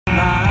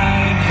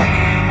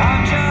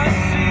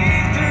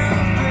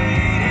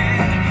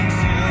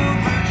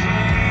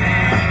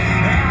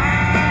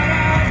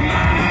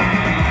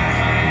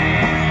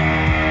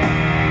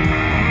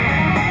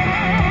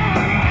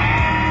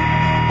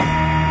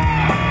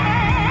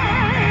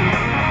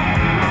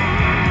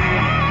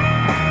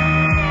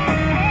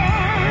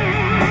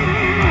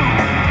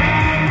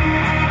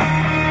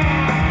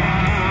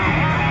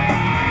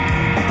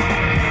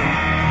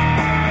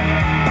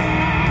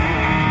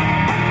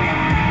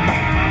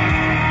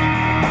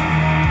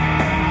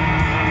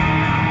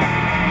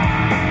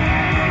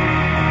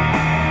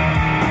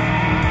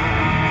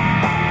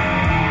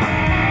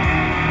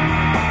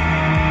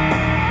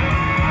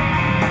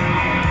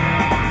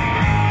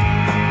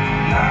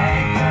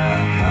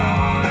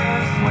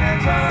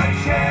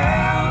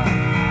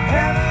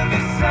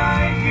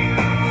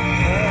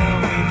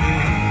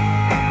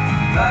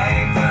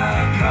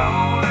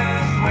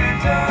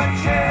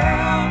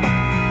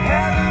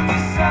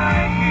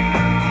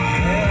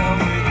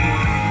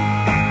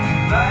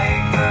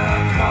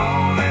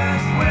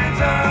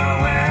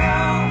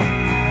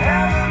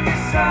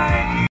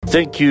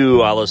Thank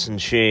you, Alice in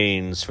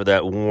Chains, for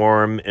that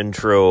warm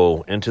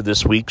intro into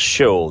this week's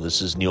show.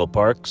 This is Neil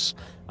Parks.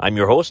 I'm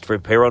your host for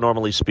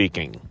Paranormally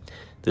Speaking.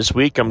 This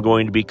week I'm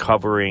going to be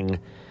covering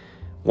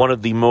one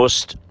of the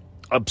most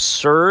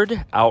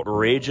absurd,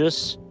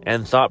 outrageous,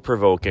 and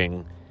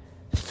thought-provoking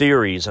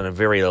theories in a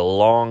very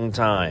long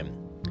time.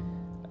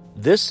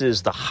 This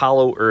is the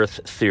Hollow Earth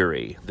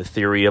theory, the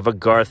theory of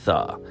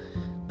Agartha,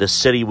 the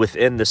city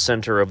within the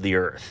center of the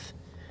earth.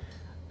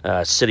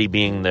 City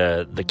being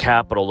the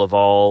capital of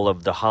all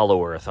of the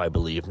Hollow Earth, I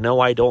believe. No,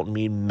 I don't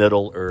mean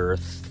Middle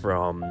Earth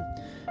from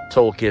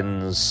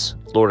Tolkien's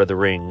Lord of the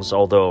Rings,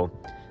 although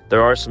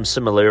there are some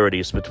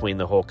similarities between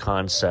the whole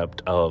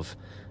concept of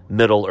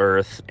Middle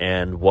Earth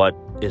and what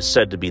is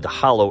said to be the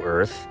Hollow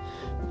Earth,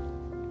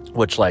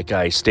 which, like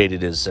I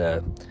stated, it is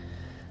a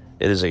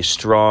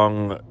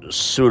strong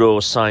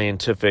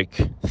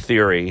pseudo-scientific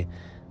theory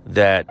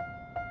that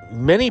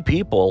many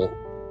people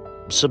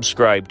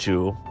subscribe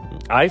to.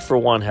 I, for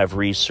one, have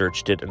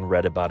researched it and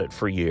read about it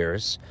for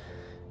years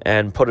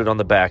and put it on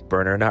the back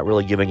burner, not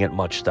really giving it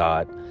much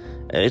thought.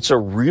 It's a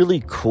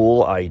really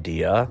cool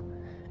idea,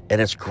 and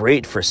it's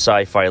great for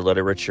sci-fi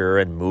literature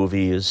and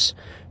movies.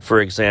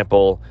 For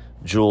example,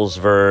 Jules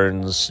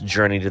Verne's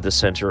Journey to the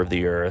Center of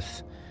the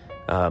Earth.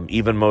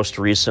 Even most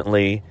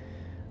recently,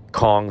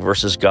 Kong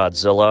vs.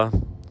 Godzilla,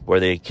 where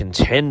they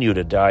continue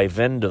to dive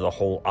into the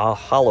whole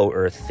Hollow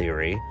Earth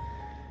theory,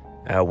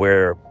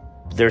 where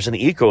there's an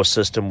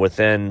ecosystem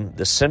within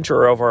the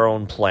center of our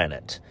own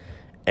planet,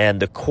 and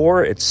the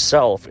core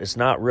itself is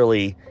not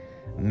really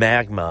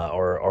magma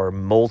or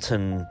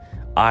molten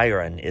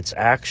iron. It's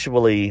an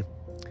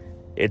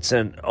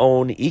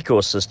own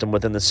ecosystem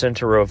within the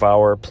center of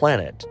our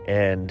planet,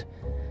 and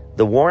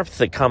the warmth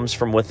that comes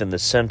from within the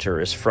center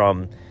is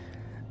from,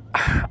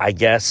 I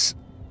guess,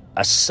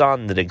 a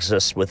sun that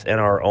exists within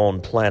our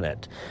own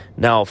planet.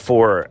 Now,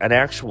 for an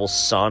actual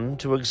sun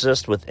to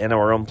exist within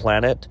our own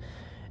planet,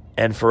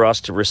 and for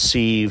us to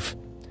receive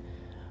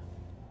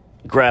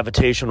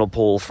gravitational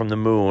pull from the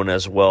moon,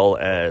 as well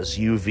as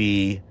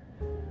UV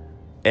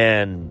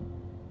and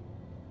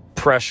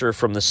pressure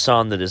from the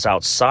sun that is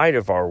outside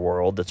of our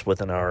world, that's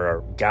within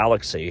our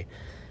galaxy,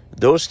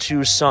 those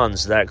two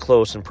suns that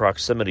close in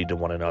proximity to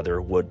one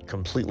another would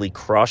completely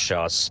crush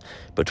us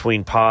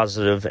between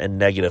positive and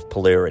negative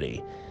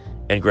polarity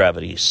and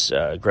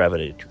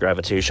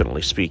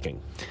gravitationally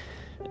speaking.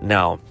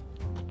 Now,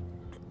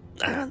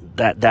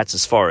 that's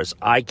as far as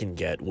I can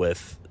get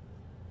with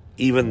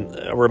even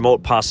a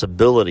remote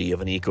possibility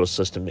of an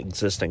ecosystem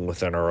existing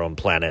within our own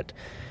planet.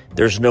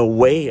 There's no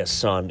way a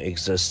sun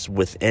exists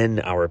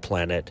within our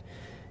planet,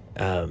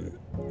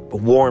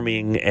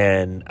 warming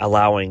and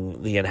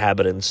allowing the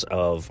inhabitants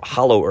of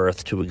Hollow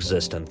Earth to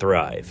exist and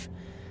thrive.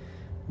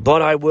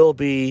 But I will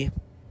be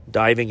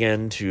diving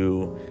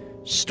into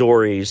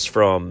stories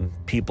from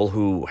people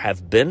who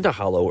have been to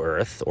Hollow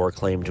Earth or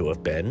claim to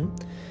have been,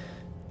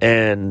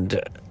 and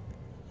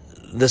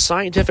the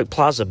scientific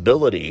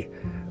plausibility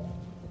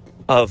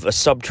of a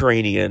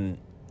subterranean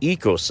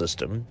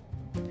ecosystem.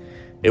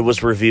 It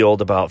was revealed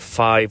about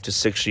 5 to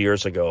 6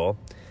 years ago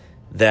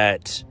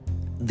that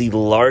the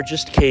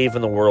largest cave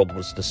in the world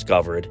was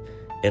discovered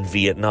in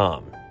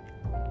Vietnam,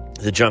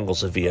 the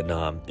jungles of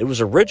Vietnam. It was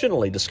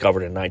originally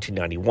discovered in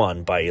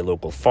 1991 by a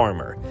local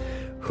farmer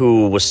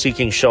who was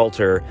seeking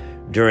shelter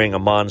during a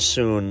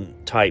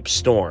monsoon-type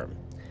storm.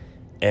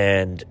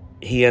 And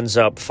he ends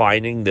up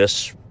finding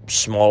this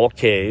small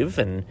cave,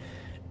 and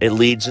it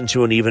leads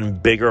into an even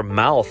bigger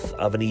mouth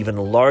of an even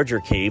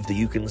larger cave that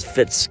you can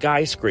fit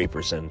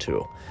skyscrapers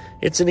into.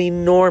 It's an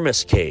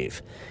enormous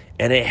cave,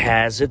 and it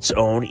has its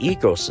own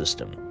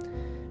ecosystem.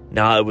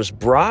 Now, it was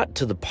brought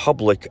to the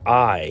public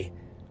eye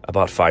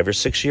about 5 or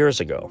 6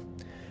 years ago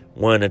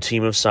when a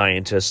team of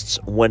scientists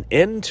went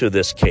into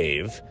this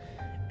cave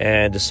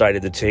and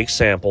decided to take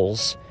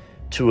samples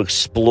to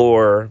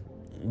explore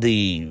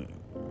the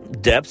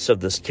depths of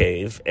this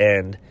cave,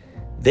 and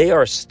they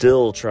are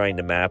still trying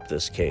to map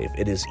this cave.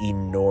 It is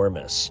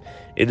enormous.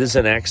 It is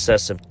in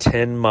excess of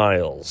 10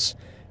 miles.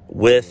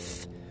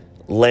 Width,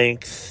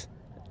 length,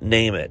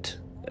 name it.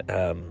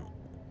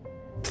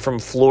 From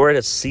floor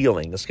to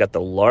ceiling, it's got the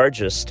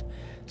largest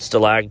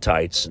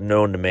stalactites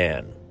known to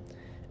man.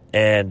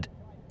 And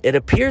it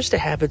appears to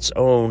have its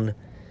own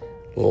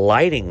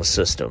lighting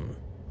system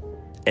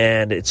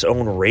and its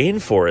own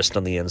rainforest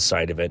on the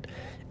inside of it.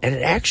 And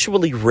it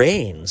actually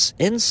rains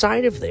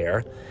inside of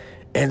there,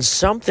 and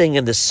something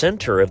in the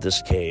center of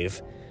this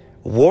cave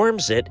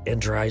warms it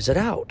and dries it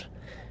out.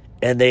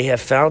 And they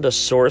have found a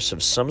source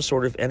of some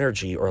sort of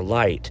energy or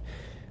light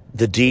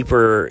the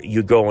deeper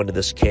you go into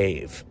this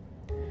cave.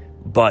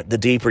 But the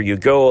deeper you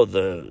go,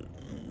 the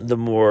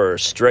more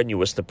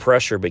strenuous the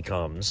pressure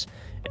becomes,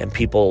 and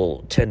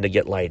people tend to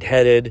get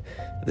lightheaded.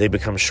 They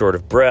become short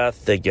of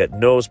breath. They get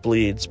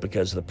nosebleeds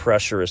because the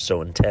pressure is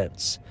so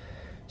intense.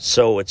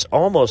 So it's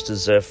almost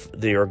as if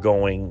they are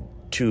going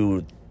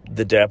to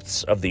the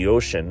depths of the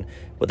ocean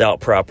without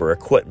proper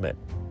equipment,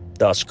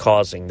 thus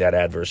causing that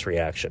adverse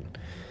reaction.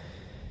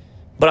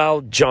 But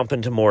I'll jump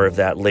into more of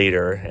that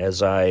later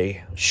as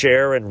I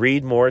share and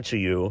read more to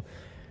you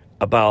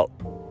about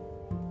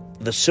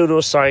the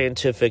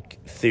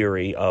pseudoscientific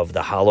theory of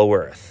the hollow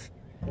earth.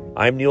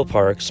 I'm Neil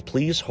Parks.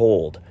 Please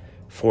hold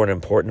for an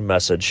important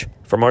message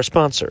from our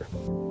sponsor.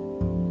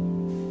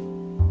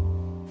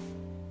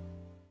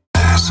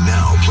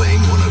 Now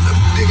playing one of the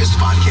biggest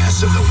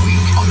podcasts of the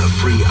week on the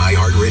free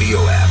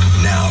iHeartRadio app.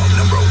 Now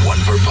number one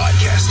for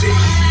podcasting.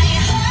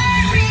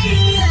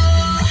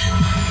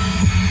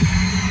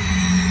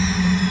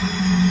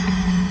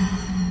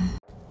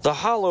 The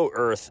hollow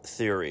earth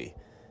theory.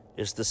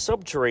 Is the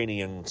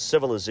subterranean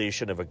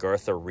civilization of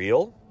Agartha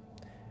real?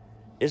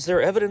 Is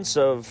there evidence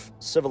of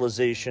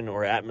civilization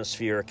or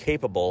atmosphere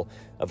capable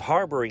of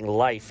harboring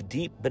life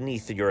deep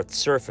beneath the Earth's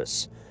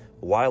surface?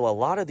 While a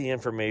lot of the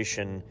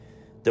information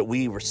that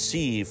we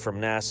receive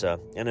from NASA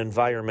and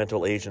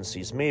environmental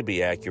agencies may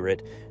be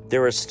accurate,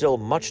 there is still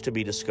much to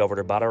be discovered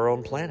about our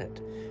own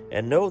planet.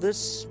 And no,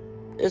 this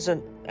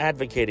isn't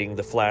advocating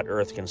the flat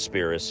Earth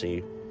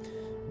conspiracy,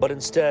 but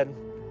instead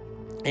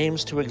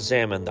aims to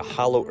examine the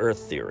hollow Earth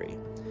theory.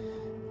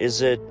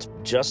 Is it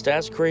just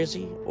as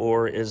crazy,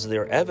 or is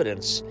there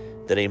evidence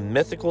that a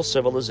mythical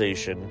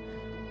civilization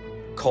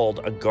called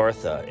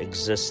Agartha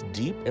exists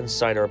deep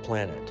inside our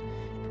planet?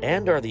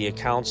 And are the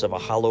accounts of a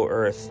hollow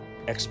Earth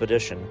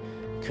expedition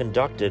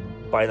conducted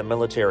by the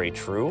military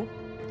true?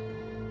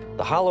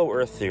 The hollow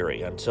Earth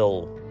theory.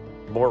 Until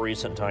more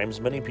recent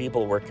times, many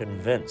people were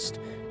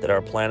convinced that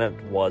our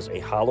planet was a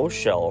hollow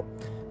shell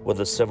with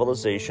a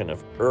civilization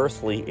of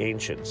earthly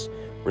ancients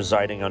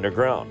residing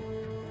underground.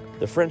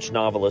 The French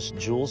novelist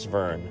Jules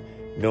Verne,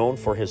 known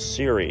for his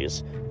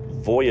series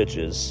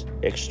Voyages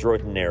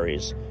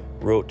Extraordinaires,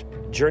 wrote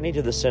Journey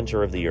to the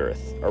Center of the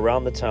Earth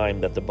around the time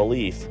that the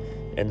belief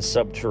in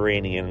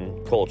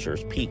subterranean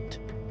cultures peaked.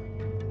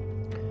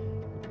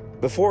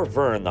 Before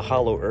Verne, the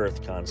hollow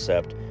Earth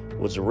concept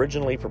was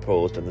originally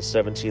proposed in the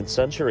 17th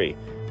century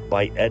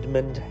by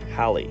Edmund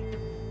Halley,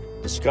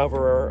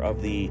 discoverer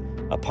of the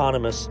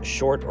eponymous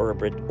short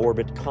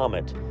orbit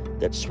comet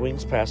that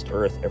swings past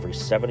Earth every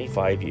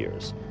 75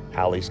 years,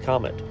 Halley's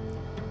Comet.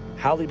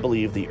 Halley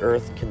believed the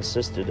Earth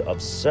consisted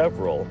of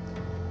several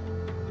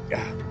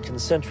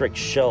concentric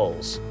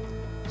shells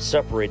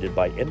separated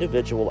by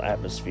individual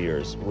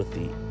atmospheres, with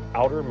the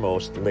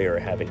outermost layer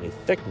having a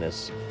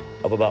thickness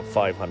of about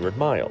 500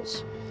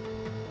 miles.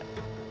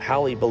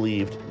 Halley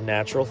believed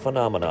natural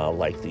phenomena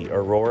like the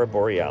aurora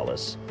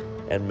borealis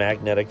and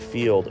magnetic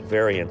field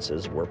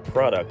variances were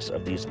products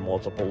of these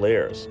multiple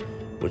layers,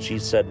 which he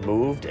said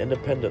moved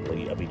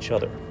independently of each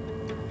other.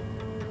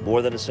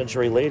 More than a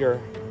century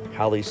later,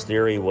 Halley's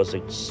theory was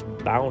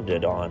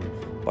expounded on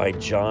by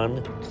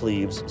John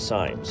Cleves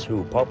Symes,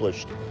 who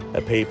published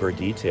a paper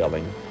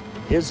detailing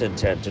his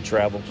intent to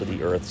travel to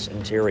the Earth's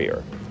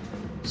interior.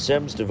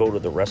 Symes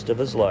devoted the rest of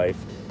his life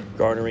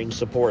garnering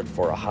support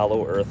for a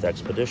hollow Earth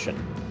expedition,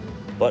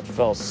 but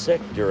fell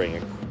sick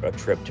during a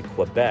trip to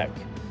Quebec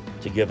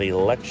to give a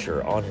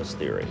lecture on his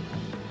theory.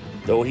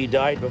 Though he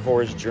died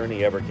before his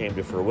journey ever came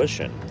to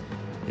fruition,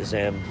 his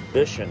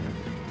ambition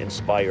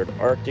inspired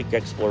Arctic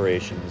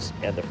explorations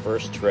and the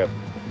first trip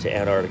to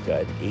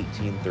Antarctica in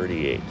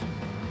 1838.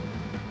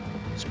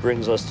 This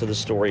brings us to the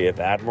story of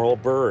Admiral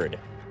Byrd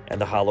and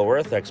the Hollow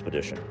Earth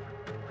expedition.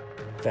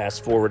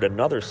 Fast forward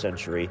another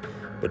century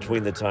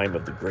between the time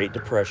of the Great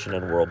Depression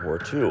and World War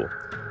II,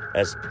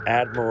 as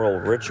Admiral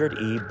Richard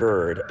E.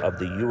 Byrd of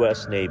the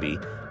U.S. Navy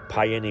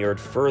pioneered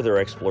further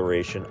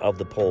exploration of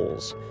the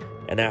poles,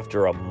 and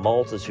after a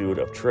multitude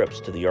of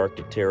trips to the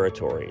Arctic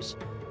territories,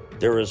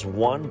 there is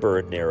one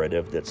Byrd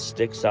narrative that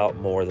sticks out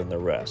more than the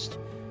rest: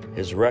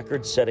 his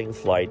record-setting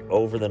flight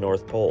over the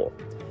North Pole.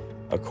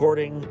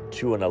 According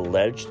to an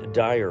alleged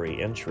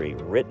diary entry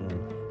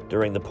written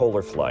during the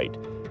polar flight,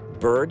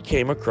 Byrd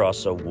came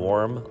across a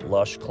warm,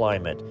 lush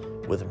climate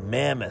with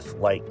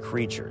mammoth-like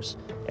creatures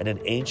and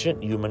an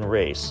ancient human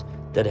race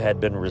that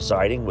had been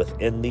residing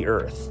within the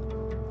Earth.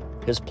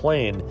 His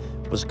plane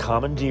was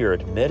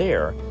commandeered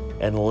midair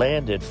and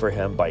landed for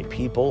him by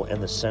people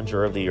in the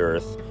center of the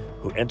Earth,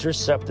 who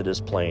intercepted his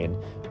plane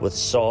with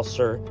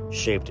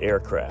saucer-shaped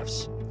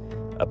aircrafts.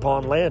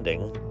 Upon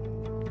landing,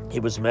 he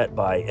was met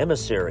by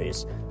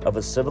emissaries of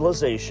a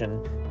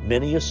civilization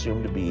many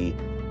assumed to be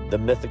the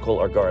mythical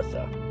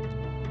Agartha.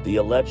 The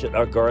alleged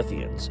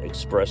Agarthians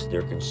expressed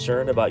their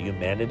concern about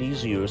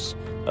humanity's use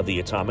of the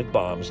atomic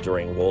bombs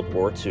during World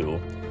War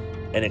II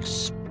and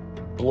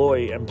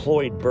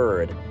employed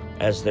Byrd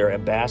as their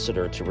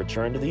ambassador to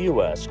return to the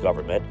U.S.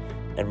 government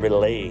and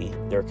relay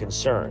their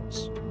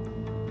concerns.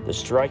 The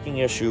striking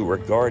issue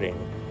regarding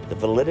the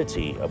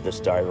validity of this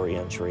diary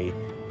entry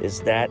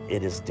is that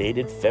it is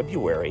dated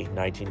February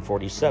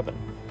 1947.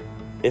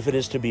 If it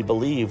is to be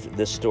believed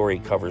this story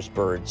covers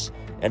Byrd's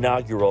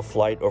inaugural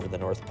flight over the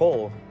North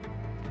Pole,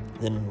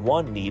 then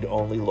one need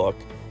only look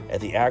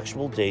at the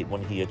actual date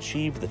when he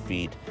achieved the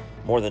feat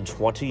more than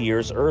 20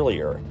 years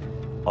earlier,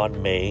 on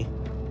May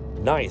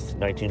 9th,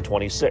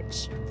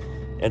 1926.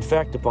 In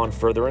fact, upon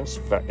further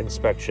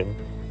inspection,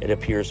 it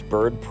appears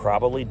Byrd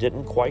probably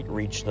didn't quite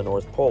reach the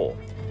North Pole.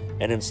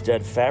 and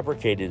instead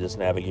fabricated his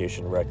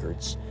navigation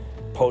records,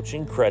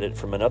 poaching credit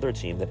from another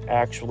team that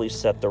actually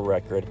set the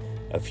record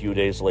a few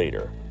days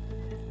later.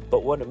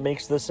 But what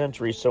makes this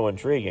entry so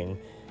intriguing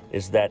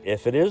is that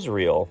if it is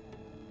real,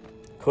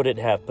 could it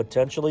have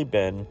potentially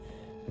been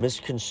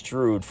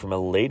misconstrued from a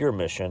later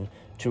mission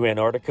to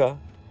Antarctica?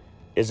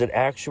 Is it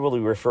actually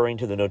referring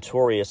to the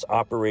notorious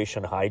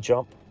Operation High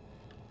Jump?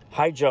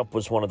 High Jump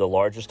was one of the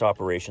largest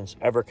operations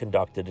ever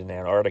conducted in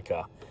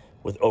Antarctica,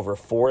 with over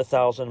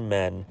 4,000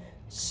 men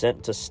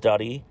sent to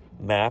study,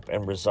 map,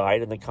 and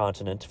reside in the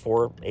continent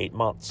for 8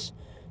 months.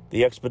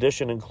 The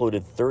expedition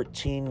included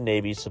 13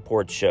 Navy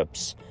support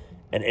ships,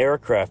 an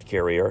aircraft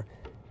carrier,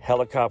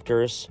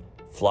 helicopters,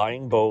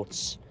 flying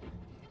boats,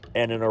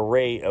 and an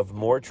array of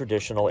more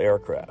traditional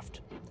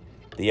aircraft.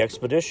 The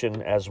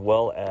expedition, as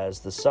well as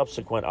the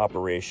subsequent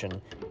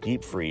Operation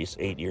Deep Freeze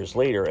 8 years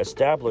later,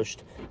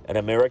 established an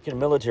American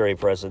military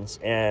presence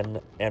in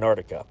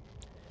Antarctica,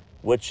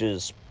 which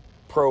is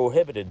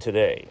prohibited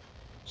today.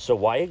 So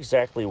why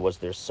exactly was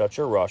there such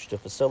a rush to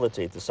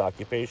facilitate this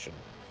occupation?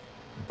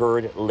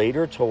 Byrd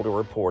later told a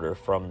reporter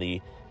from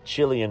the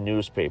Chilean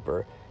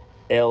newspaper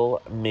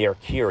El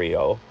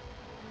Mercurio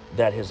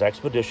that his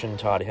expedition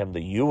taught him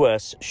the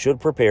U.S. should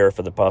prepare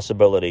for the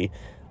possibility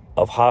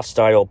of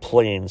hostile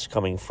planes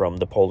coming from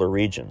the polar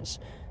regions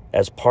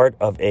as part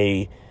of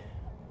a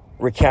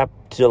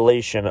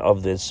recapitulation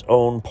of its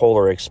own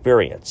polar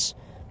experience.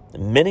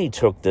 Many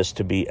took this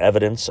to be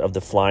evidence of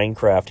the flying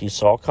craft he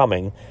saw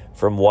coming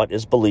from what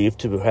is believed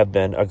to have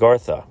been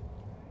Agartha.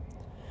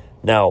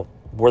 Now,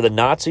 were the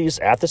Nazis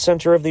at the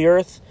center of the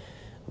Earth?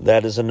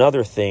 That is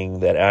another thing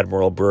that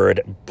Admiral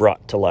Byrd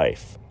brought to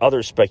life.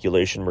 Other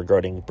speculation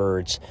regarding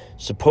Byrd's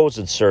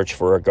supposed search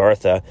for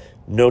Agartha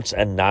notes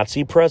a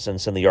Nazi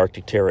presence in the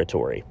Arctic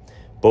territory,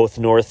 both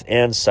north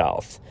and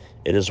south.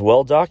 It is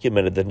well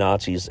documented the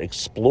Nazis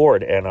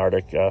explored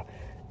Antarctica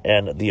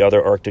and the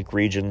other Arctic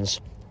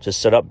regions to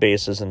set up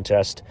bases and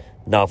test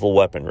novel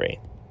weaponry.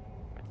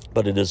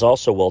 But it is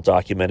also well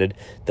documented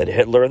that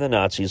Hitler and the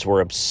Nazis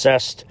were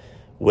obsessed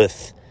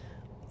with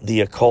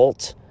the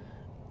occult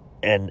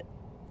and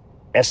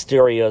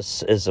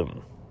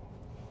Asterianism.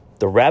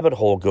 The rabbit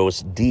hole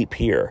goes deep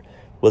here,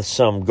 with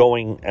some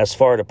going as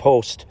far to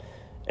post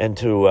and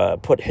to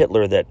put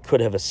Hitler that could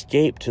have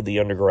escaped to the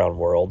underground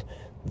world,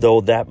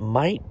 though that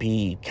might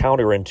be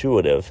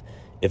counterintuitive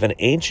if an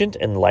ancient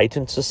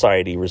enlightened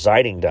society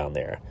residing down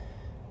there.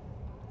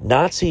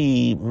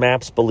 Nazi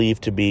maps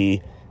believed to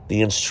be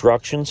the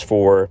instructions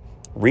for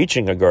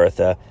reaching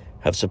Agartha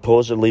have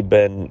supposedly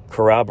been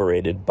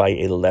corroborated by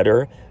a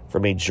letter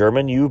from a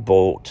German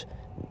U-boat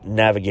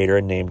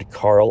navigator named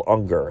Karl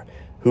Unger,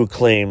 who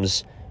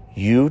claims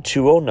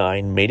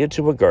U-209 made it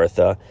to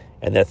Agartha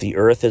and that the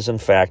Earth is in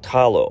fact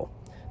hollow.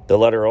 The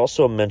letter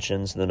also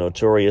mentions the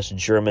notorious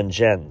German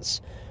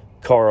gens,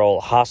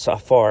 Karl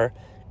Hassafar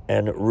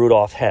and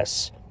Rudolf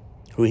Hess,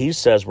 who he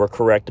says were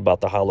correct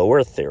about the hollow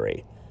Earth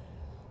theory.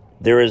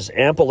 There is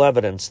ample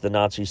evidence the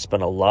Nazis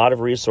spent a lot of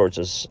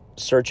resources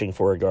searching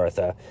for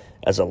Agartha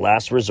as a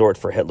last resort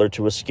for Hitler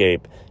to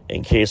escape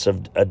in case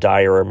of a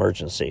dire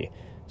emergency,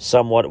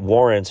 somewhat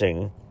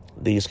warranting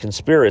these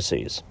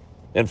conspiracies.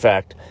 In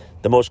fact,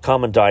 the most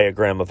common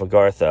diagram of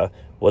Agartha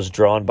was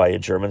drawn by a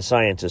German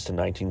scientist in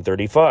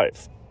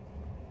 1935.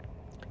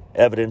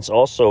 Evidence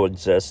also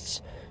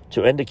exists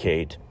to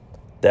indicate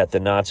that the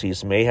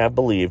Nazis may have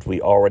believed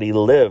we already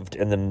lived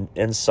in the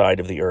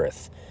inside of the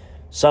Earth.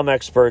 Some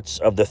experts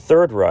of the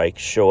Third Reich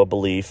show a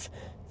belief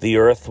the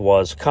Earth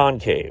was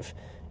concave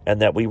and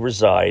that we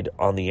reside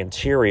on the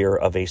interior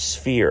of a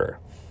sphere.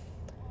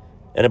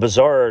 In a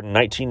bizarre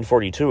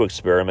 1942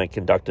 experiment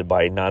conducted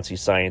by Nazi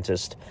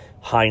scientist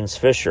Heinz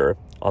Fischer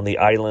on the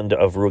island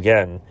of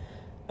Rügen,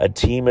 a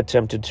team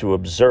attempted to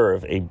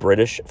observe a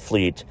British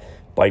fleet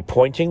by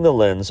pointing the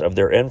lens of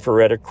their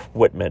infrared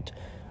equipment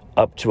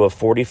up to a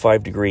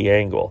 45-degree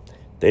angle.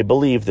 They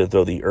believed that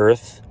though the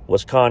Earth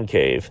was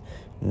concave,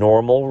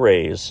 normal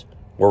rays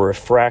were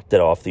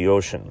refracted off the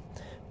ocean,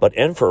 but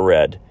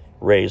infrared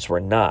rays were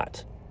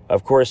not.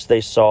 Of course,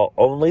 they saw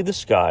only the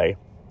sky,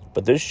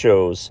 but this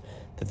shows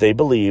that they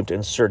believed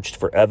and searched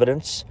for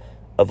evidence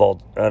of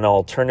an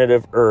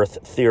alternative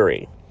Earth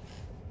theory.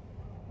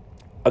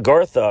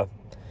 Agartha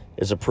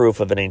is a proof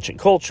of an ancient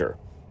culture.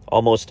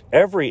 Almost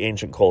every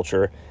ancient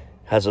culture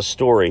has a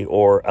story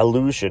or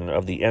illusion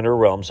of the inner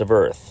realms of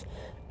Earth,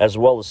 as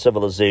well as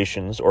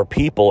civilizations or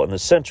people in the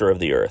center of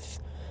the Earth.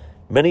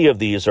 Many of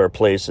these are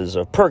places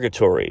of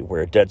purgatory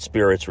where dead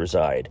spirits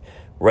reside,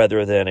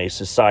 rather than a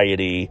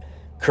society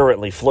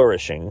currently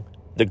flourishing.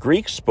 The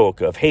Greeks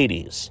spoke of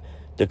Hades.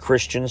 The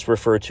Christians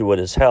refer to it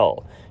as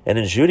hell, and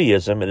in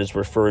Judaism it is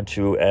referred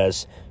to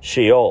as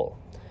Sheol.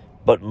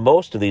 But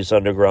most of these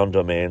underground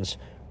domains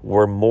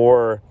were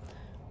more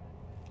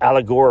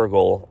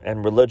allegorical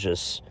and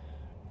religious,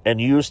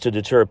 and used to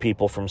deter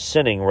people from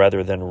sinning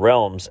rather than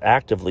realms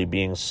actively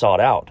being sought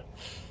out.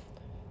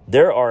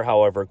 There are,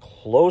 however,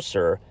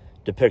 closer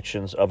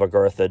depictions of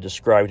Agartha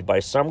described by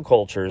some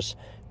cultures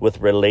with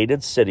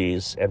related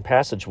cities and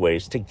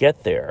passageways to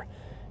get there.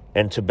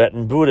 In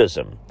Tibetan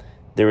Buddhism,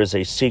 there is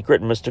a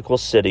secret mystical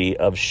city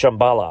of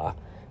Shambhala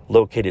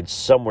located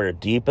somewhere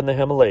deep in the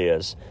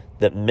Himalayas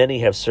that many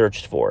have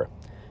searched for,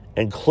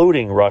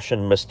 including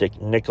Russian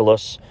mystic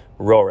Nicholas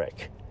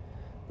Roerich.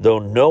 Though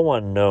no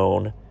one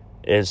known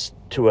is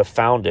to have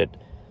found it,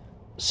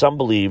 some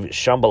believe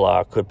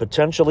Shambhala could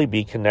potentially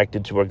be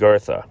connected to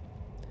Agartha.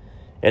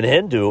 In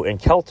Hindu and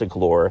Celtic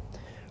lore,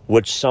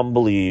 which some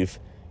believe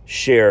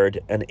shared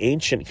an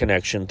ancient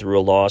connection through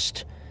a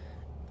lost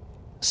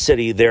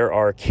city, there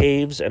are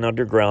caves and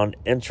underground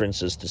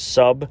entrances to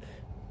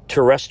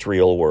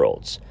sub-terrestrial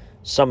worlds.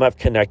 Some have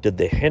connected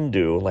the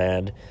Hindu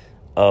land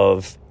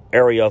of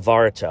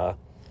Aryavarta,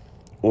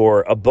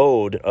 or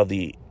abode of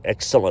the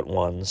excellent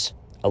ones,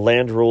 a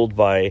land ruled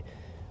by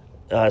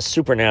a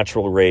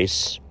supernatural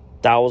race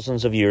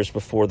thousands of years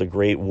before the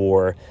Great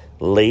War,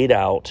 laid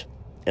out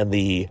in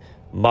the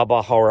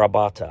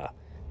Mahabharata.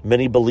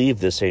 Many believe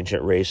this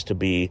ancient race to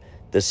be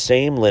the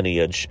same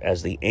lineage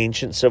as the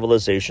ancient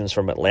civilizations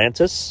from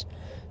Atlantis,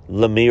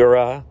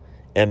 Lemura,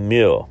 and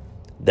Mu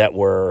that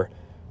were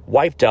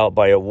wiped out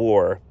by a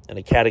war and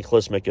a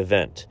cataclysmic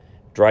event,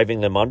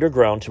 driving them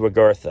underground to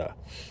Agartha.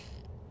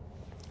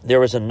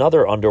 There is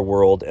another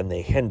underworld in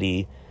the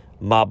Hindi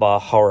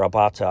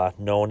Mahabharata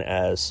known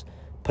as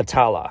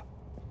Patala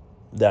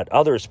that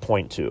others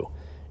point to,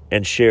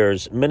 and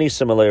shares many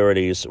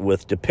similarities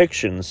with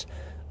depictions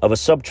of a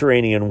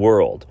subterranean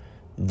world,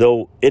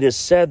 though it is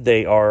said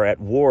they are at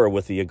war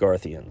with the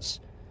Agarthians.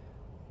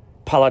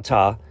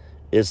 Palata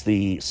is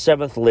the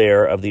seventh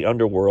layer of the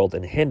underworld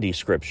in Hindi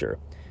scripture,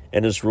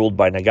 and is ruled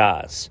by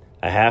Nagas,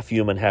 a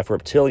half-human,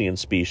 half-reptilian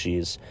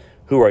species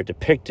who are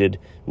depicted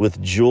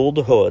with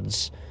jeweled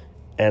hoods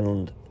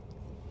and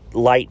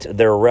light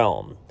their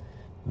realm.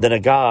 The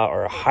Naga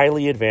are a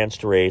highly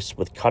advanced race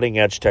with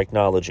cutting-edge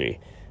technology.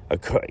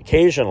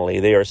 Occasionally,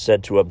 they are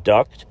said to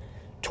abduct,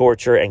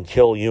 torture, and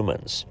kill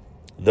humans,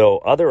 though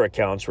other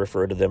accounts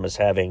refer to them as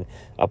having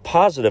a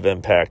positive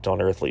impact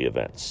on earthly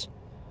events.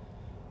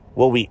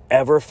 Will we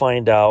ever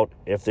find out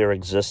if there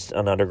exists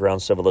an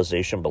underground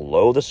civilization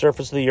below the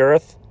surface of the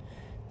earth?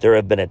 There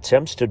have been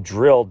attempts to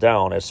drill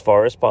down as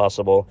far as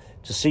possible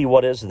to see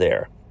what is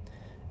there,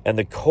 and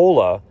the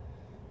Kola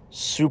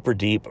super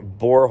deep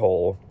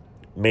borehole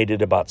made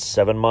it about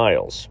 7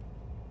 miles.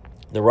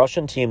 The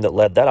Russian team that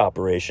led that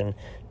operation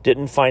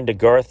didn't find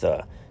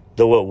Agartha,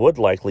 though it would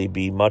likely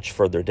be much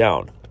further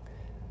down.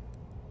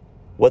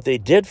 What they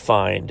did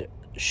find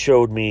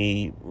showed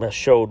we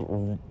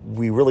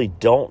really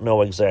don't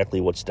know exactly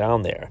what's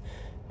down there.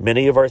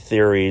 Many of our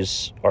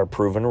theories are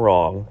proven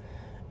wrong,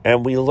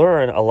 and we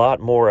learn a lot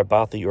more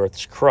about the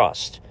Earth's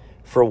crust.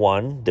 For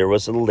one, there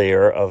was a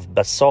layer of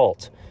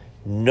basalt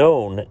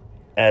known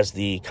as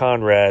the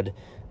Conrad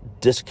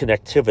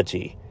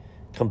disconnectivity,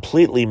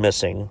 completely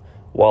missing,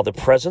 while the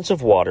presence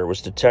of water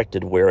was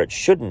detected where it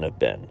shouldn't have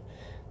been.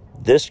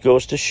 This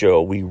goes to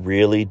show we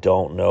really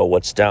don't know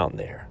what's down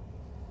there.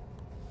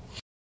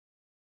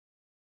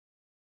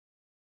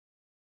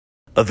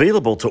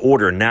 Available to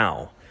order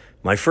now,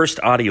 my first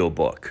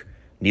audiobook,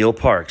 Neil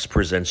Parks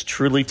Presents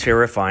Truly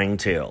Terrifying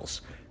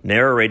Tales,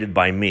 narrated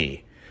by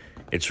me.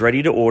 It's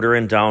ready to order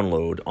and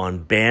download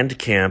on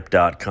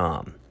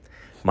Bandcamp.com.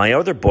 My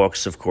other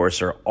books, of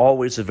course, are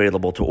always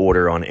available to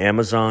order on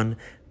Amazon,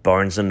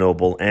 Barnes &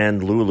 Noble,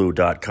 and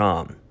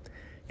Lulu.com.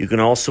 You can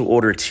also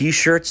order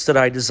t-shirts that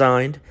I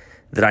designed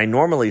that I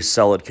normally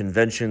sell at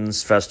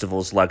conventions,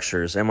 festivals,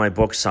 lectures, and my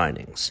book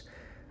signings.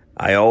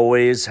 I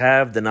always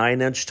have the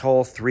 9-inch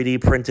tall 3D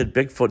printed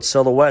Bigfoot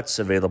silhouettes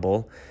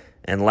available,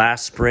 and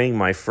last spring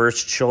my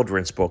first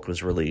children's book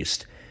was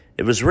released.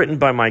 It was written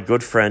by my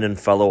good friend and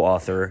fellow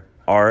author,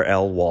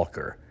 R.L.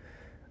 Walker.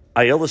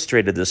 I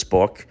illustrated this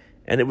book,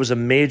 and it was a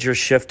major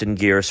shift in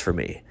gears for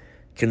me,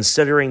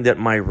 considering that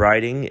my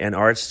writing and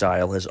art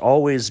style has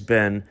always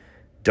been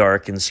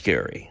dark and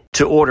scary.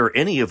 To order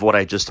any of what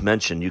I just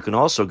mentioned, you can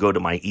also go to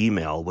my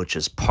email, which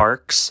is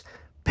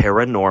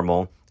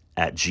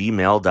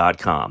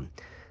parksparanormal@gmail.com.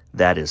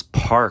 That is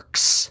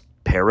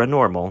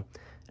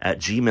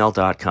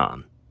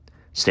parksparanormal@gmail.com.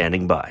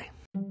 Standing by.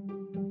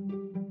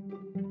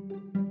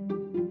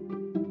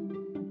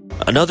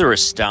 Another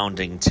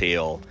astounding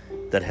tale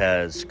that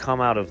has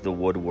come out of the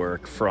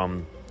woodwork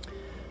from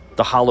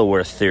the Hollow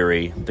Earth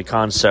theory, the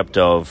concept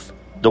of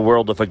the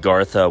world of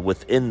Agartha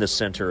within the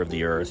center of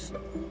the earth,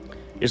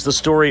 is the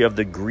story of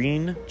the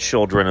Green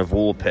Children of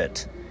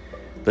Woolpit.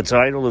 The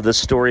title of this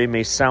story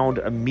may sound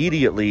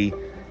immediately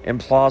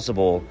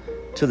implausible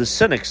to the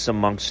cynics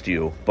amongst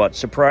you, but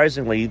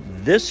surprisingly,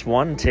 this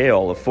one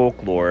tale of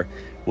folklore,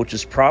 which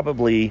is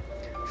probably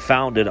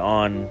founded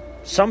on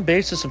some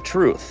basis of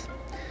truth.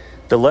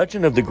 The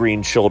legend of the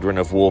Green Children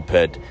of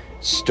Woolpit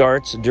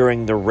starts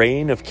during the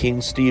reign of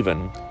King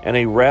Stephen and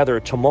a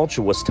rather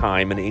tumultuous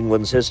time in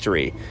England's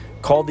history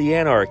called the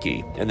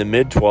Anarchy in the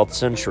mid-12th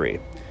century.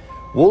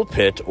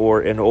 Woolpit,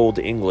 or in Old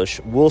English,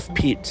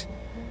 Wolfpeat,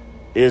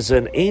 is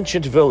an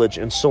ancient village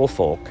in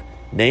Suffolk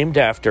named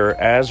after,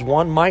 as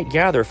one might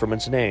gather from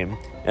its name,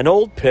 an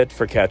old pit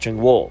for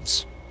catching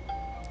wolves.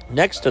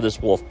 Next to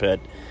this wolf pit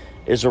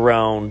is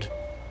around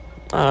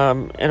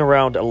In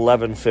around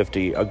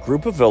 1150, a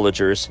group of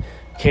villagers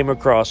came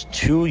across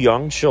 2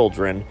 young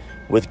children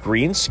with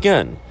green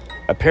skin,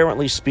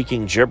 apparently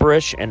speaking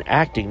gibberish and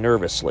acting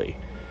nervously.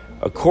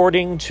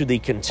 According to the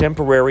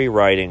contemporary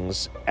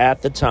writings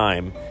at the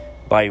time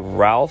by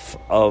Ralph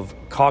of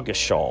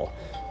Coggeshall,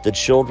 the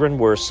children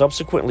were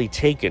subsequently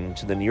taken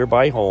to the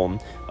nearby home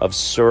of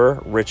Sir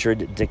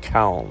Richard de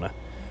Calne,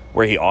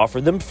 where he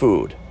offered them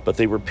food, but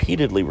they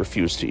repeatedly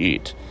refused to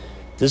eat.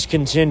 This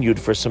continued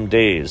for some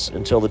days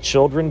until the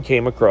children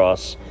came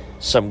across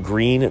some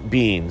green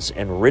beans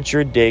in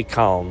Richard de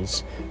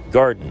Calne's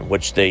garden,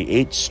 which they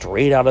ate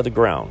straight out of the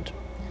ground.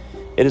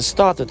 It is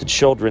thought that the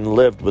children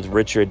lived with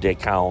Richard de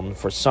Calne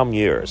for some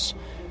years,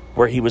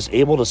 where he was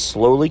able to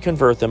slowly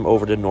convert them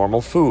over to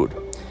normal food.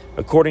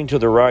 According to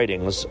the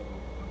writings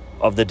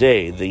of the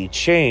day, the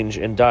change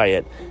in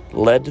diet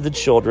led to the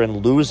children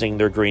losing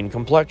their green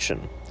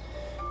complexion.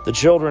 The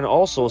children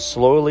also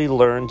slowly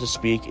learned to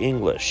speak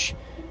English,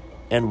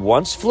 and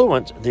once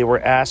fluent, they were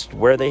asked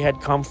where they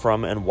had come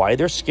from and why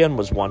their skin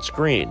was once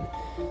green.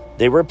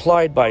 They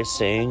replied by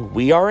saying,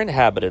 "We are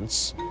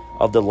inhabitants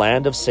of the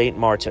land of Saint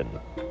Martin,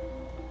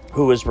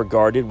 who is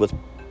regarded with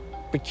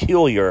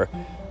peculiar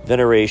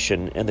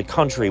veneration in the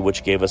country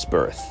which gave us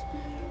birth.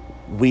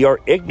 We are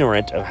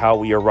ignorant of how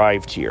we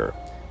arrived here.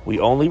 We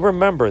only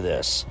remember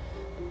this,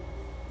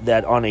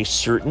 that on a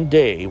certain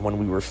day when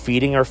we were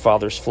feeding our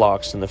father's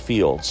flocks in the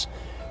fields,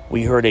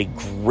 we heard a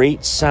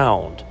great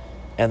sound,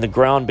 and the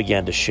ground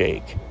began to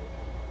shake,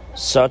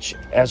 such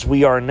as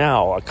we are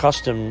now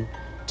accustomed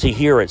to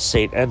hear at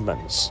St.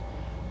 Edmund's,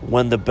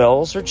 when the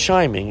bells are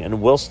chiming,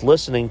 and whilst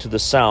listening to the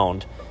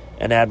sound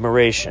and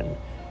admiration,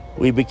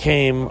 we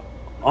became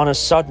on a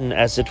sudden,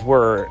 as it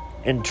were,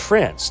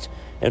 entranced,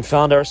 and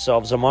found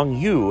ourselves among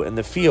you in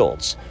the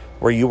fields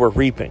where you were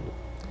reaping.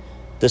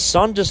 The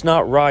sun does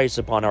not rise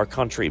upon our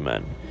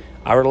countrymen.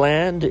 Our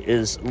land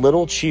is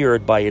little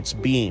cheered by its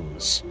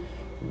beams.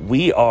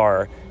 We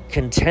are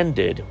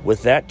contended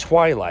with that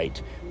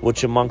twilight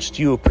which amongst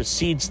you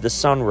precedes the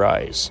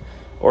sunrise,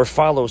 or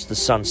follows the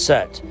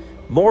sunset.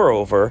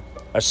 Moreover,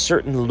 a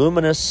certain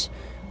luminous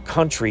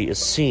country is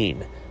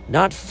seen,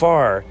 not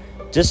far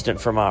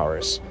distant from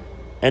ours,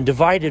 and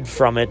divided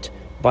from it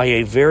by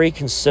a very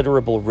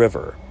considerable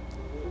river."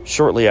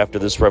 Shortly after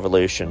this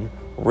revelation,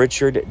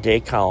 Richard de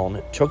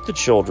Calne took the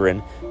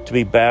children to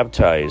be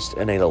baptized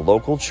in a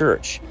local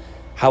church.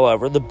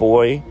 However, the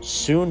boy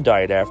soon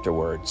died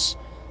afterwards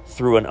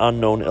through an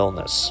unknown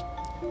illness.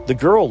 The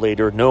girl,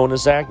 later known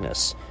as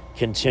Agnes,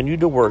 continued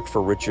to work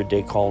for Richard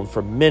de Calne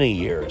for many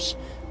years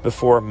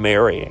before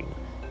marrying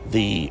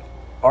the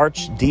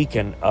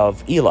Archdeacon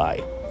of Ely,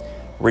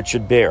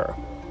 Richard Bear.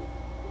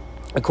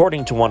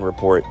 According to one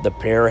report, the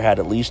pair had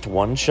at least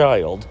one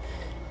child,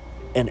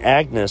 and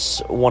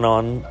Agnes went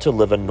on to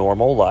live a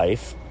normal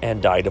life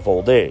and died of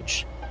old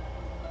age.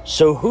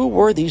 So who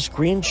were these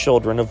green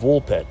children of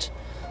Woolpit?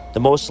 The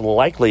most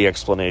likely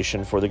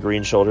explanation for the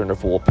green children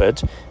of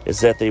Woolpit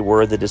is that they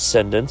were the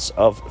descendants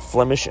of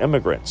Flemish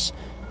immigrants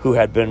who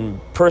had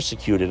been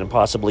persecuted and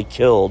possibly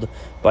killed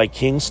by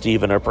King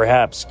Stephen or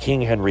perhaps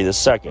King Henry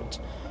II.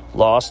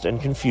 Lost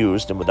and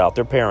confused and without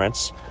their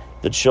parents,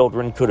 the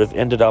children could have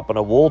ended up in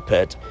a wool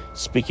pit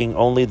speaking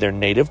only their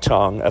native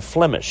tongue of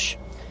Flemish,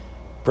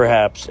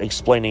 perhaps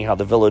explaining how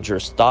the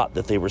villagers thought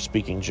that they were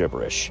speaking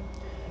gibberish.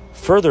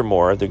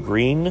 Furthermore, the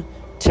green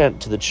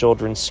tint to the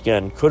children's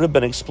skin could have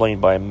been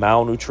explained by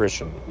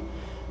malnutrition,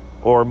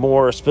 or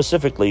more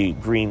specifically,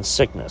 green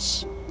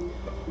sickness.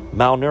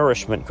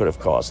 Malnourishment could have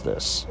caused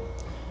this.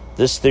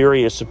 This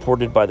theory is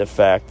supported by the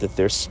fact that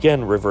their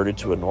skin reverted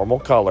to a normal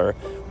color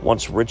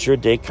once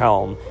Richard de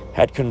Calne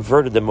had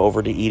converted them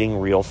over to eating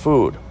real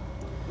food.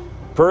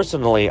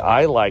 Personally,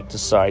 I like to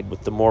side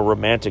with the more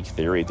romantic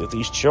theory that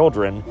these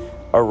children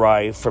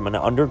arrived from an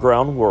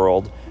underground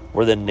world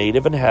where the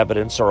native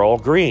inhabitants are all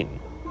green.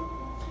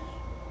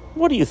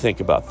 What do you think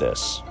about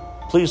this?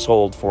 Please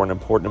hold for an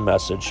important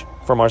message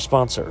from our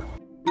sponsor.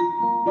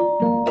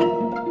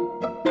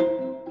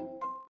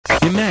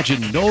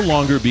 Imagine no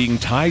longer being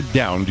tied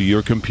down to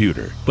your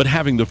computer, but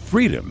having the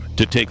freedom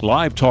to take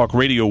Live Talk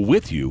Radio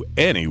with you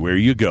anywhere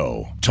you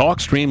go.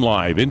 TalkStream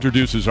Live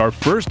introduces our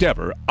first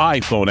ever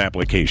iPhone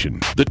application.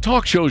 The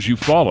talk shows you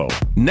follow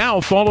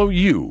now follow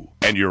you.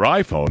 And your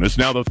iPhone is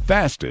now the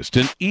fastest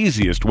and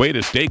easiest way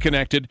to stay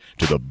connected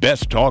to the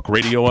best talk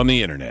radio on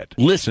the internet.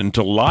 Listen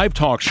to live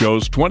talk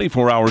shows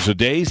 24 hours a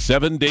day,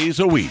 7 days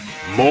a week.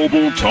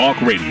 Mobile talk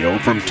radio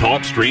from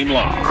TalkStream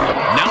Live.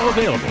 Now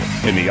available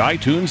in the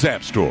iTunes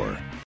App Store.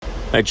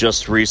 I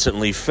just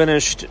recently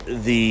finished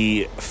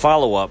the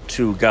follow-up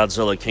to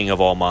Godzilla King of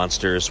All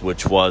Monsters,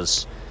 which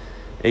was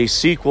a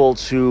sequel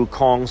to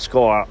Kong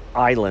Skull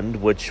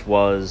Island, which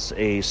was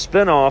a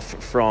spin-off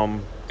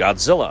from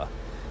Godzilla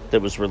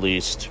that was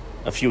released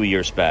a few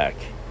years back.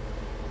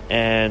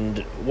 And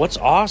what's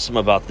awesome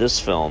about this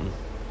film,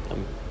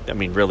 I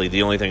mean, really,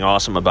 the only thing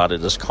awesome about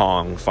it is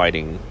Kong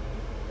fighting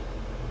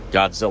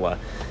Godzilla.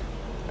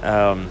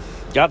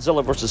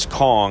 Godzilla vs.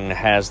 Kong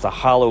has the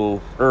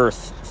Hollow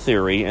Earth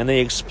theory, and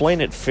they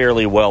explain it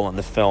fairly well in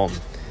the film.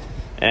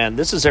 And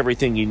this is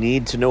everything you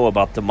need to know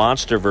about the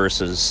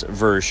MonsterVerse's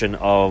version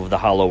of the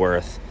Hollow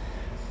Earth.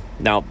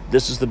 Now,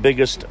 this is the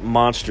biggest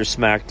monster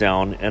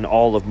smackdown in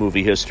all of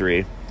movie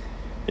history.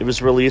 It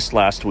was released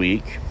last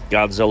week.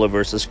 Godzilla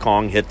vs.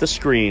 Kong hit the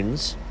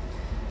screens,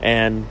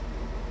 and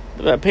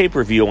a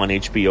pay-per-view on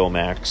HBO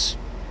Max.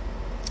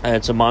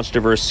 It's a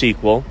MonsterVerse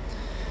sequel,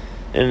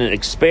 and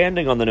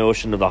expanding on the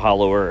notion of the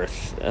Hollow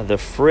Earth. The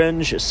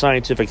fringe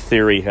scientific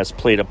theory has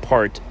played a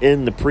part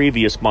in the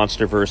previous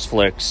MonsterVerse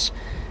flicks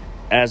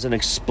as an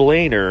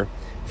explainer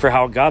for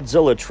how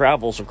Godzilla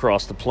travels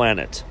across the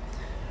planet.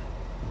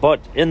 But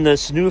in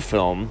this new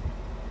film,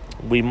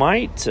 we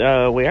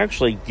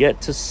actually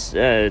get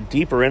to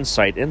deeper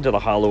insight into the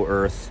Hollow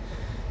Earth,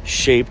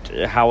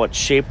 how it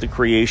shaped the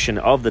creation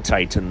of the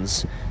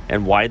Titans,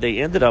 and why they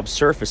ended up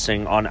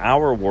surfacing on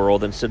our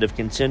world instead of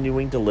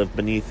continuing to live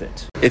beneath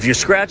it. If you're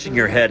scratching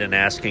your head and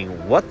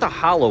asking what the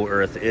Hollow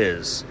Earth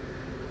is,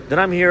 then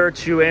I'm here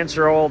to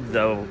answer all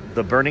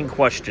the burning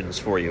questions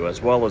for you,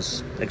 as well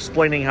as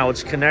explaining how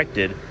it's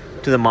connected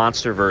to the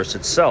MonsterVerse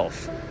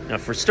itself. Now,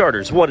 for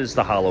starters, what is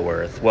the Hollow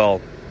Earth? Well,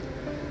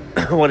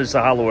 what is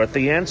the Hollow Earth?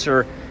 The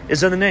answer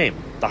is in the name.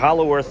 The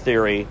Hollow Earth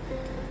theory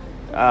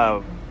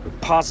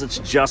posits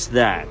just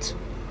that.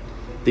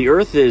 The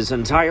Earth is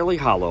entirely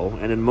hollow,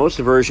 and in most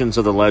versions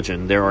of the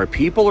legend, there are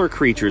people or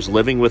creatures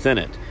living within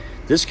it.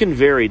 This can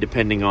vary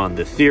depending on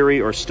the theory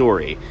or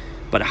story,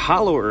 but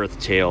Hollow Earth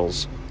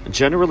tales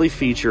generally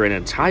feature an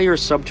entire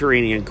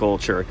subterranean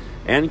culture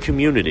and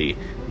community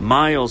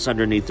miles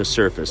underneath the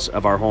surface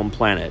of our home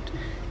planet.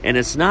 And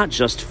it's not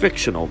just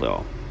fictional,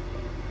 though.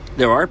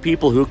 There are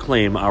people who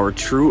claim our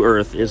true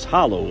Earth is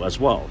hollow as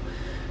well.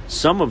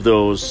 Some of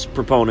those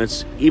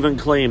proponents even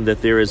claim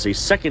that there is a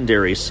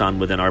secondary sun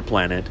within our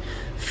planet,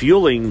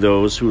 fueling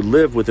those who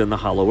live within the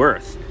Hollow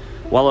Earth.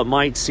 While it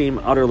might seem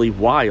utterly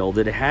wild,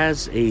 it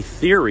has a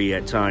theory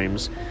at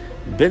times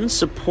been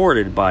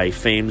supported by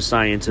famed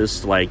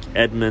scientists like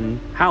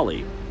Edmund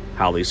Halley,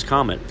 Halley's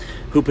Comet,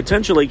 who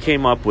potentially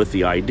came up with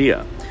the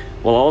idea,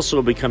 while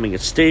also becoming a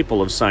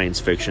staple of science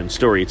fiction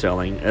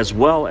storytelling, as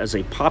well as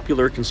a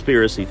popular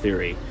conspiracy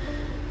theory.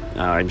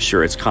 I'm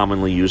sure it's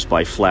commonly used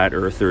by flat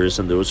earthers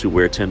and those who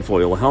wear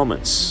tinfoil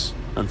helmets.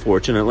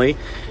 Unfortunately,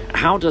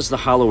 how does the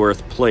Hollow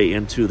Earth play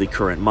into the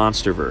current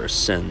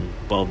MonsterVerse? And,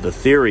 well, the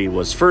theory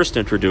was first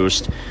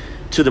introduced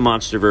to the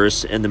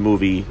MonsterVerse in the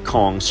movie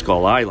Kong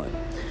Skull Island.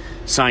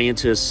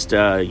 Scientist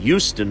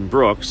Houston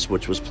Brooks,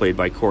 which was played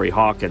by Corey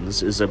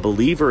Hawkins, is a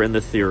believer in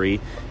the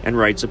theory and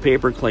writes a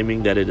paper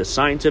claiming that it is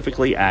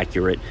scientifically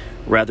accurate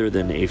rather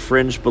than a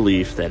fringe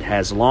belief that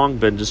has long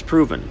been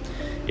disproven.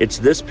 It's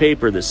this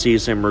paper that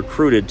sees him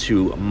recruited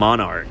to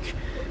Monarch.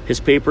 His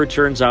paper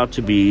turns out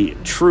to be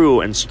true,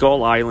 and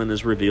Skull Island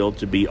is revealed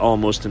to be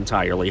almost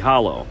entirely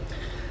hollow.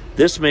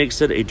 This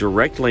makes it a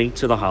direct link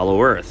to the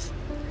Hollow Earth,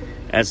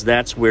 as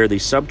that's where the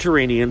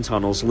subterranean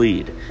tunnels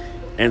lead.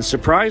 And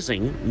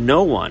surprising,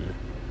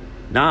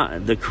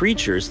 the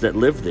creatures that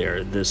live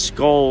there, the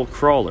skull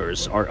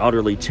crawlers, are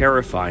utterly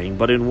terrifying.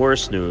 But in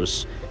worse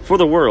news for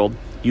the world,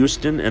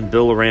 Houston and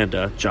Bill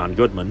Aranda, John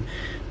Goodman,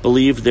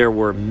 believed there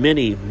were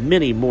many,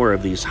 many more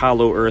of these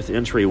Hollow Earth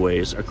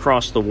entryways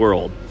across the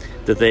world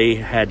that they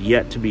had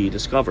yet to be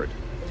discovered.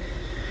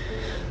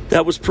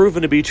 That was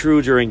proven to be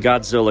true during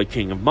Godzilla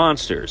King of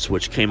Monsters,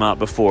 which came out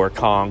before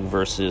Kong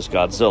vs.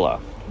 Godzilla.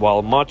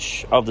 While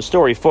much of the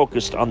story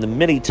focused on the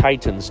many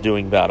titans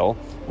doing battle,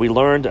 we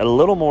learned a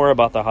little more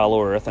about the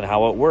Hollow Earth and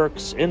how it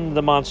works in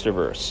the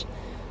MonsterVerse.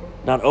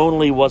 Not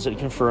only was it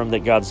confirmed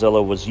that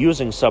Godzilla was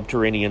using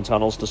subterranean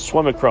tunnels to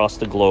swim across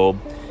the globe,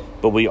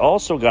 but we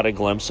also got a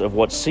glimpse of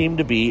what seemed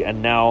to be a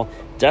now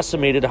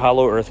decimated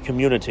Hollow Earth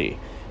community.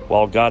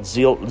 While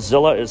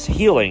Godzilla is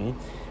healing,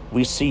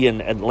 we see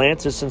an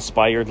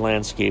Atlantis-inspired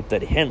landscape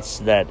that hints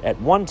that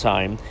at one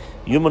time,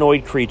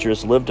 humanoid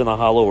creatures lived in the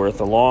Hollow Earth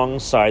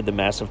alongside the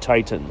massive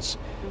titans,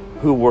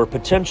 who were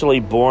potentially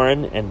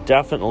born and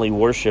definitely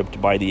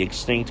worshipped by the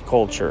extinct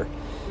culture.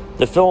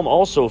 The film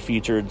also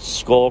featured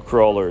skull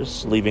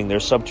crawlers leaving their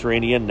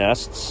subterranean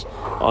nests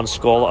on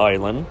Skull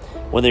Island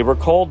when they were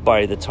called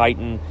by the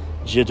titan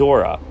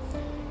Ghidorah,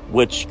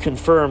 which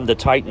confirmed the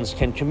titans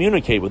can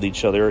communicate with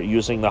each other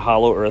using the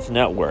Hollow Earth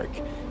network,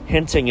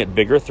 hinting at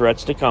bigger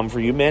threats to come for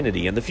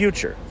humanity in the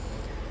future.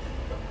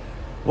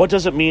 What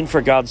does it mean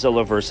for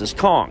Godzilla vs.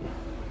 Kong?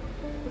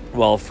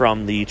 Well,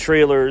 from the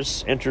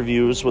trailers,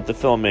 interviews with the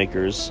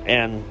filmmakers,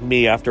 and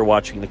me after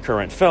watching the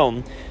current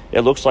film,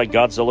 it looks like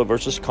Godzilla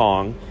vs.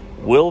 Kong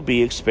will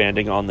be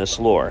expanding on this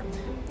lore.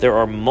 There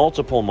are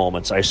multiple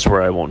moments, I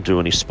swear I won't do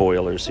any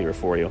spoilers here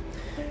for you,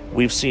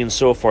 we've seen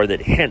so far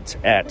that hint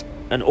at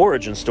an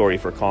origin story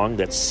for Kong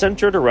that's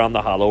centered around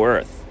the Hollow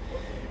Earth.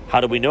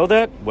 How do we know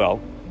that? Well,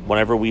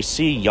 whenever we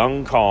see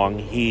young Kong,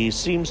 he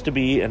seems to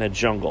be in a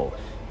jungle,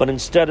 but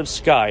instead of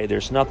sky,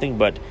 there's nothing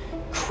but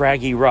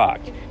craggy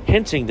rock,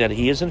 hinting that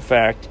he is in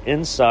fact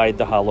inside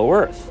the Hollow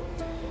Earth.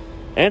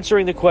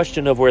 Answering the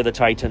question of where the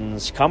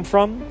Titans come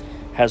from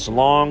has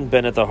long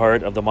been at the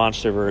heart of the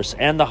MonsterVerse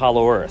and the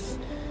Hollow Earth,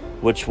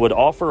 which would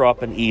offer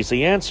up an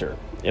easy answer.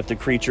 If the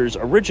creatures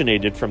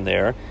originated from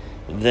there,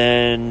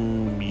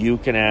 then you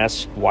can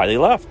ask why they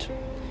left.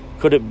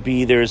 Could it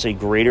be there's a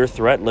greater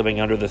threat living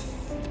under the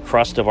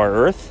crust of our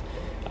Earth?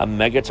 A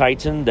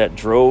mega-titan that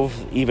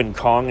drove even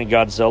Kong and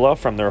Godzilla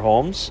from their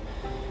homes?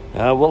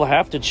 We'll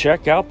have to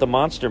check out the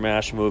Monster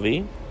Mash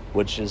movie,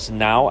 which is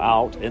now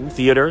out in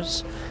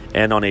theaters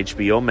and on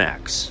HBO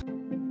Max.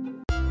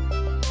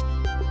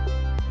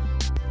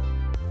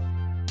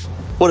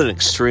 What an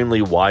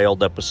extremely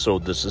wild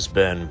episode this has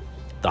been.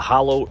 The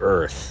Hollow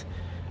Earth.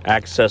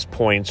 Access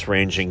points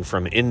ranging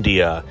from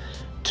India,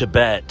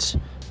 Tibet,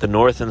 the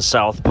North and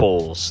South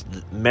Poles,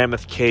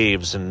 Mammoth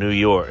Caves in New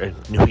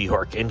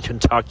York and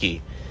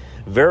Kentucky.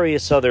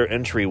 Various other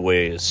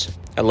entryways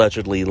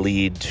allegedly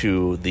lead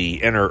to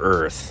the inner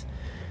Earth.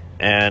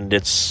 And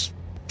it's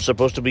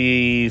supposed to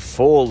be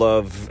full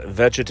of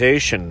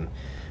vegetation,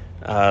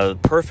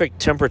 perfect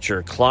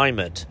temperature,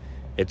 climate,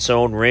 its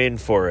own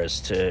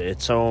rainforest,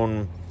 its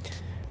own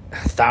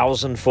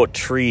 1,000-foot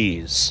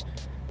trees.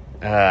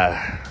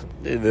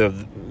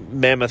 The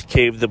Mammoth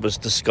Cave that was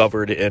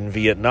discovered in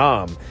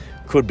Vietnam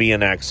could be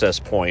an access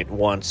point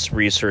once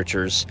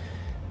researchers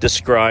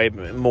describe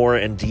more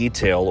in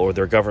detail, or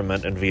their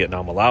government in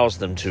Vietnam allows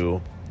them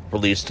to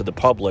release to the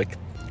public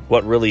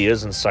what really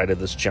is inside of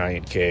this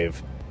giant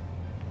cave.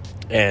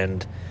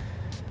 And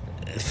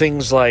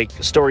things like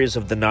stories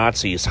of the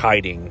Nazis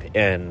hiding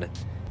in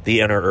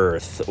the inner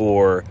Earth,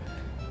 or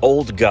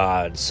old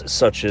gods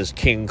such as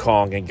King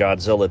Kong and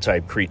Godzilla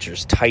type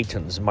creatures,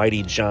 titans,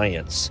 mighty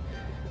giants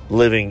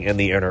living in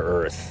the inner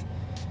Earth.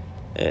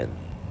 And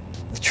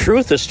the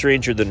truth is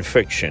stranger than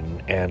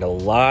fiction, and a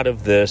lot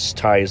of this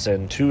ties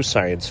into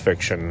science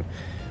fiction,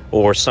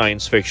 or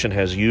science fiction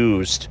has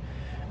used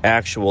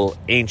actual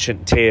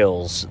ancient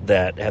tales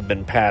that have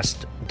been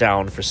passed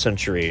down for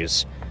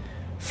centuries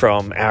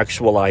from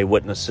actual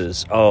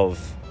eyewitnesses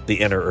of the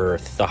inner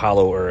Earth, the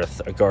Hollow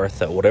Earth,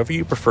 Agartha, whatever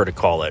you prefer to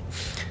call it.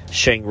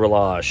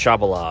 Shangri-La,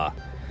 Shambhala,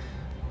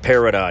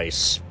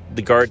 Paradise,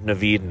 the Garden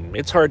of Eden.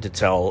 It's hard to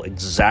tell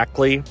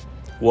exactly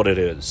what it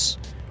is,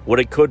 what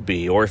it could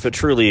be, or if it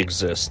truly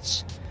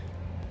exists.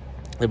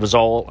 It was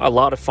all a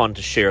lot of fun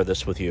to share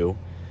this with you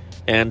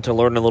and to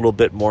learn a little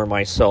bit more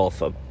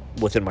myself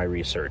within my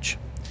research.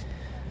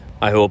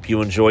 I hope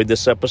you enjoyed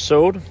this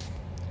episode.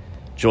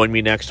 Join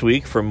me next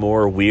week for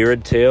more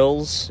weird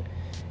tales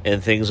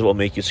and things that will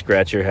make you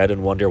scratch your head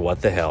and wonder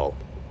what the hell.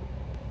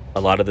 A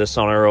lot of this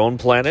on our own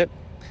planet,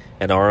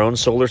 and our own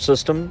solar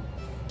system,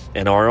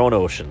 and our own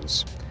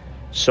oceans.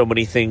 So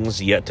many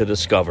things yet to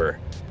discover.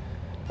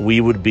 We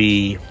would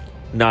be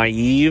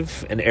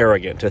naive and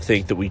arrogant to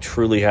think that we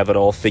truly have it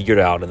all figured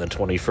out in the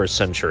 21st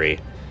century,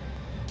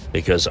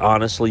 because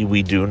honestly,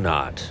 we do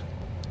not.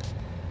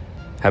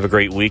 Have a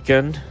great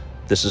weekend.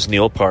 This is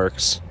Neil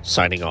Parks,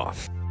 signing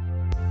off.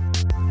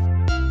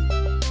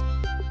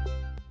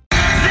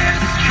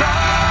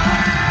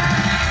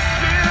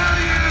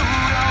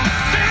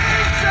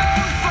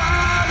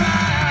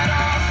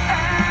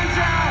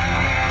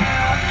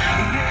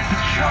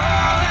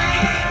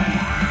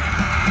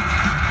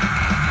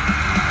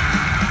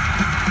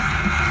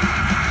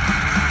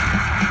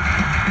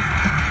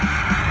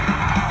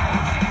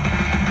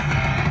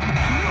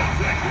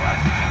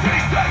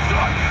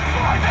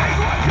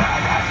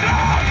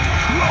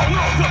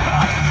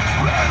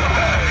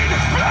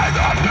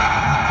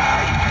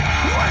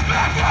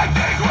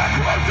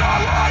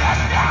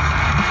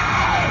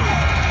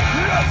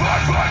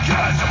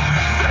 Forget,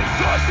 these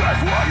voices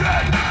were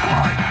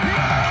in